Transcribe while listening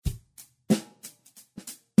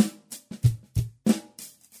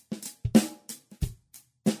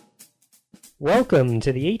Welcome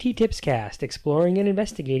to the AT Tips Cast, exploring and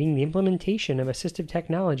investigating the implementation of assistive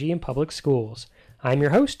technology in public schools. I'm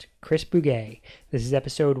your host, Chris Bouguet. This is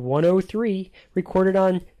episode 103, recorded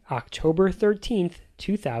on October 13th,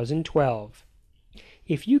 2012.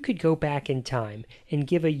 If you could go back in time and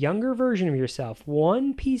give a younger version of yourself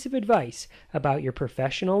one piece of advice about your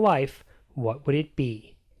professional life, what would it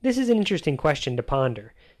be? This is an interesting question to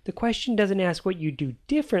ponder. The question doesn't ask what you do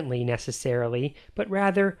differently necessarily, but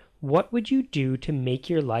rather, what would you do to make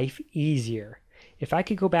your life easier? If I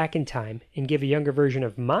could go back in time and give a younger version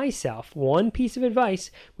of myself one piece of advice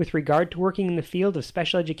with regard to working in the field of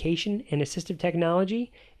special education and assistive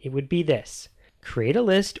technology, it would be this. Create a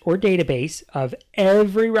list or database of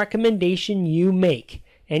every recommendation you make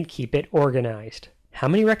and keep it organized. How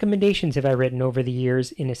many recommendations have I written over the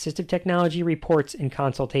years in assistive technology reports and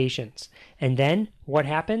consultations? And then, what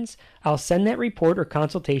happens? I'll send that report or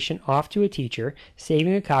consultation off to a teacher,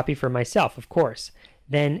 saving a copy for myself, of course.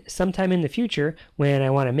 Then, sometime in the future, when I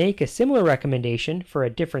want to make a similar recommendation for a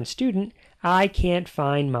different student, I can't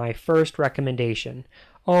find my first recommendation.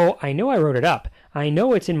 Oh, I know I wrote it up. I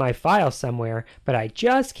know it's in my file somewhere, but I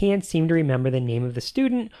just can't seem to remember the name of the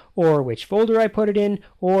student, or which folder I put it in,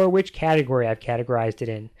 or which category I've categorized it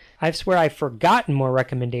in. I swear I've forgotten more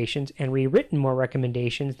recommendations and rewritten more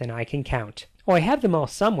recommendations than I can count. Oh, I have them all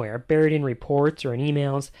somewhere, buried in reports or in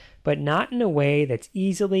emails, but not in a way that's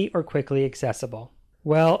easily or quickly accessible.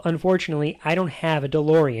 Well, unfortunately, I don't have a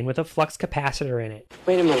DeLorean with a flux capacitor in it.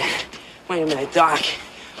 Wait a minute, Doc.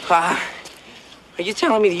 Are you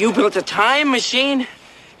telling me that you built a time machine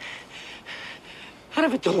out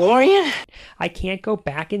of a DeLorean? I can't go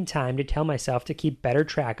back in time to tell myself to keep better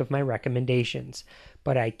track of my recommendations,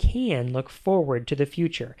 but I can look forward to the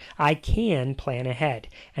future. I can plan ahead,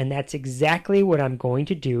 and that's exactly what I'm going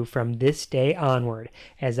to do from this day onward,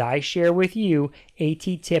 as I share with you AT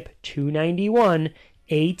Tip 291,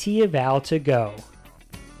 ATEval2Go.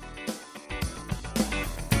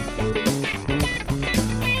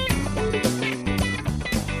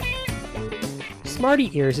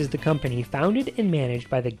 Smarty Ears is the company founded and managed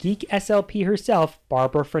by the Geek SLP herself,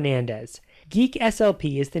 Barbara Fernandez. Geek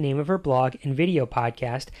SLP is the name of her blog and video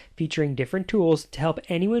podcast featuring different tools to help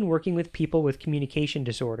anyone working with people with communication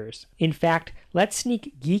disorders. In fact, let's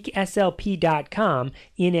sneak geekslp.com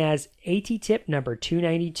in as AT tip number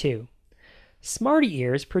 292. Smarty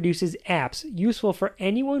Ears produces apps useful for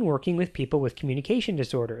anyone working with people with communication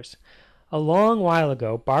disorders. A long while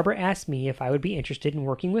ago, Barbara asked me if I would be interested in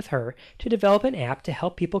working with her to develop an app to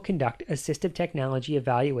help people conduct assistive technology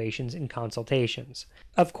evaluations and consultations.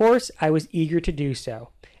 Of course, I was eager to do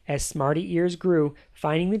so. As Smarty Ears grew,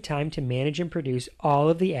 finding the time to manage and produce all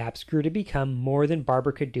of the apps grew to become more than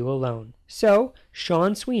Barbara could do alone. So,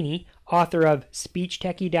 Sean Sweeney, author of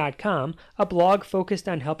SpeechTechie.com, a blog focused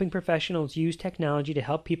on helping professionals use technology to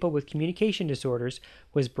help people with communication disorders,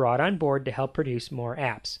 was brought on board to help produce more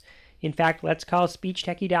apps. In fact, let's call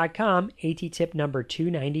SpeechTechie.com AT tip number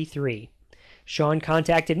 293. Sean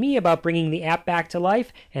contacted me about bringing the app back to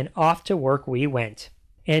life, and off to work we went.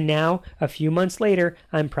 And now, a few months later,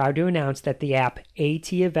 I'm proud to announce that the app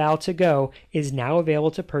ATEval2Go is now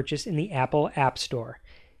available to purchase in the Apple App Store.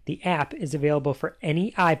 The app is available for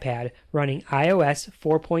any iPad running iOS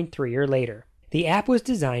 4.3 or later. The app was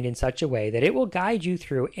designed in such a way that it will guide you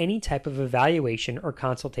through any type of evaluation or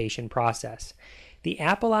consultation process. The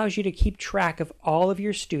app allows you to keep track of all of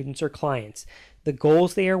your students or clients, the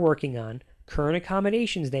goals they are working on, current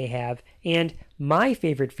accommodations they have, and, my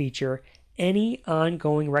favorite feature, any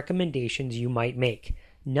ongoing recommendations you might make,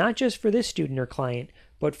 not just for this student or client,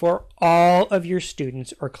 but for all of your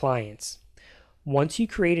students or clients. Once you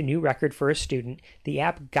create a new record for a student, the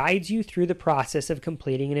app guides you through the process of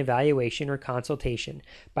completing an evaluation or consultation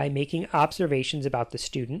by making observations about the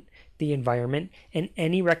student, the environment, and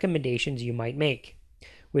any recommendations you might make.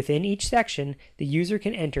 Within each section, the user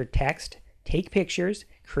can enter text, take pictures,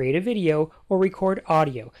 create a video, or record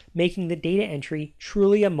audio, making the data entry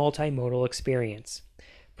truly a multimodal experience.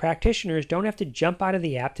 Practitioners don't have to jump out of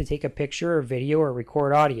the app to take a picture or video or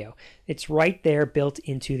record audio. It's right there built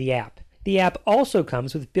into the app. The app also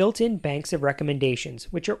comes with built-in banks of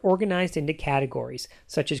recommendations, which are organized into categories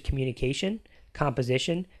such as communication,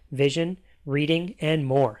 composition, vision, reading, and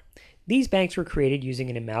more. These banks were created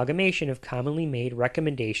using an amalgamation of commonly made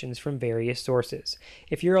recommendations from various sources.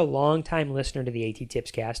 If you're a long-time listener to the AT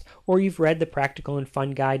Tips Cast, or you've read the Practical and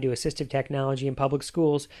Fun Guide to Assistive Technology in Public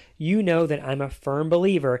Schools, you know that I'm a firm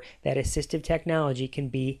believer that assistive technology can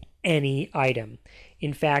be any item.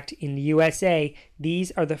 In fact, in the USA,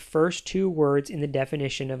 these are the first two words in the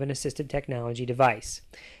definition of an assistive technology device.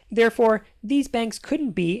 Therefore, these banks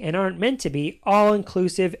couldn't be and aren't meant to be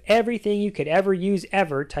all-inclusive, everything you could ever use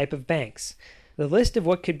ever type of banks. The list of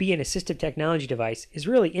what could be an assistive technology device is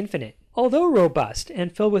really infinite. Although robust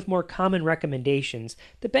and filled with more common recommendations,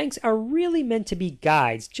 the banks are really meant to be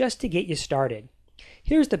guides just to get you started.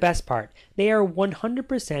 Here's the best part. They are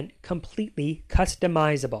 100% completely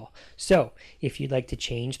customizable. So, if you'd like to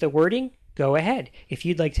change the wording, go ahead. If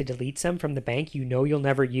you'd like to delete some from the bank you know you'll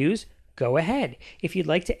never use, go ahead. If you'd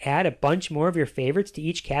like to add a bunch more of your favorites to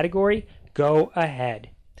each category, go ahead.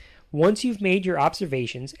 Once you've made your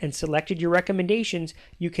observations and selected your recommendations,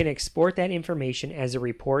 you can export that information as a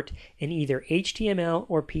report in either HTML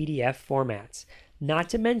or PDF formats. Not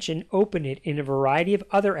to mention open it in a variety of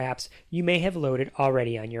other apps you may have loaded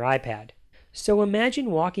already on your iPad. So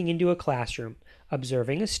imagine walking into a classroom,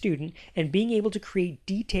 observing a student, and being able to create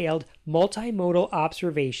detailed multimodal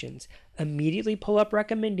observations. Immediately pull up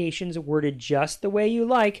recommendations worded just the way you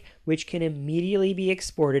like, which can immediately be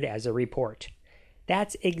exported as a report.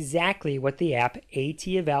 That's exactly what the app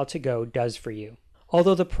ATEval2Go does for you.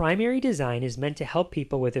 Although the primary design is meant to help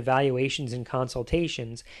people with evaluations and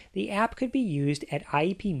consultations, the app could be used at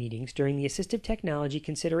IEP meetings during the assistive technology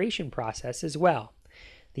consideration process as well.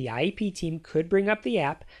 The IEP team could bring up the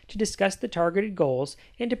app to discuss the targeted goals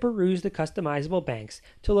and to peruse the customizable banks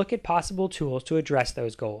to look at possible tools to address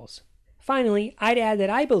those goals. Finally, I'd add that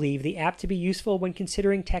I believe the app to be useful when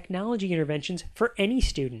considering technology interventions for any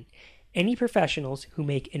student. Any professionals who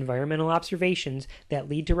make environmental observations that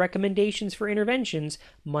lead to recommendations for interventions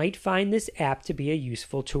might find this app to be a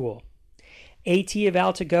useful tool.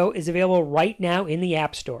 ATEval2Go is available right now in the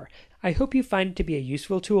App Store. I hope you find it to be a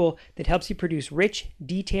useful tool that helps you produce rich,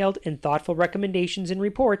 detailed, and thoughtful recommendations and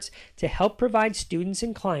reports to help provide students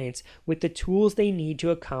and clients with the tools they need to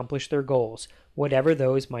accomplish their goals, whatever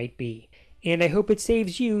those might be. And I hope it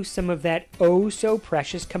saves you some of that oh so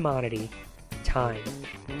precious commodity, time.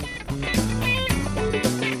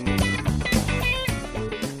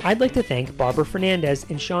 I'd like to thank Barbara Fernandez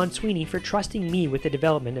and Sean Sweeney for trusting me with the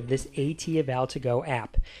development of this ATEval2Go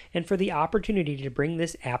app, and for the opportunity to bring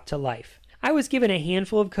this app to life. I was given a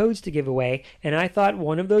handful of codes to give away, and I thought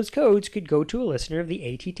one of those codes could go to a listener of the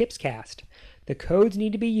AT Tipscast. The codes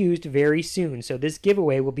need to be used very soon, so this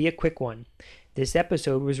giveaway will be a quick one. This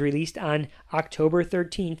episode was released on October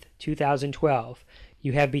 13th, 2012.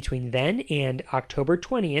 You have between then and October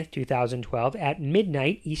 20th, 2012 at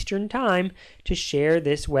midnight Eastern Time to share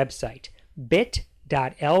this website,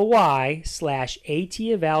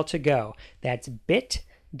 bit.ly/ATEval2Go. That's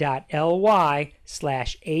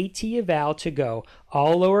bit.ly/ATEval2Go,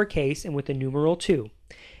 all lowercase and with the numeral 2.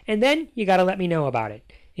 And then you got to let me know about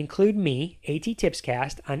it. Include me, AT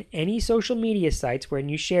Tipscast, on any social media sites when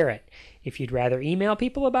you share it. If you'd rather email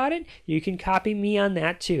people about it, you can copy me on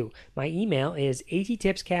that too. My email is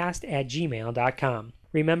attipscast@gmail.com.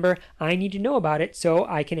 Remember, I need to know about it so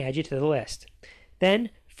I can add you to the list.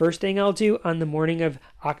 Then, first thing I'll do on the morning of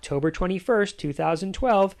October 21st,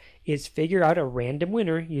 2012 is figure out a random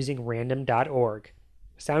winner using random.org.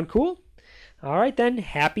 Sound cool? All right then,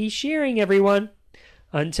 happy sharing everyone!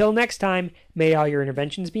 Until next time, may all your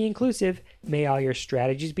interventions be inclusive, may all your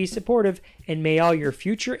strategies be supportive, and may all your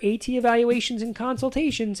future AT evaluations and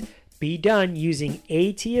consultations be done using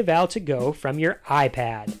ATEval2Go from your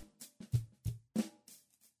iPad.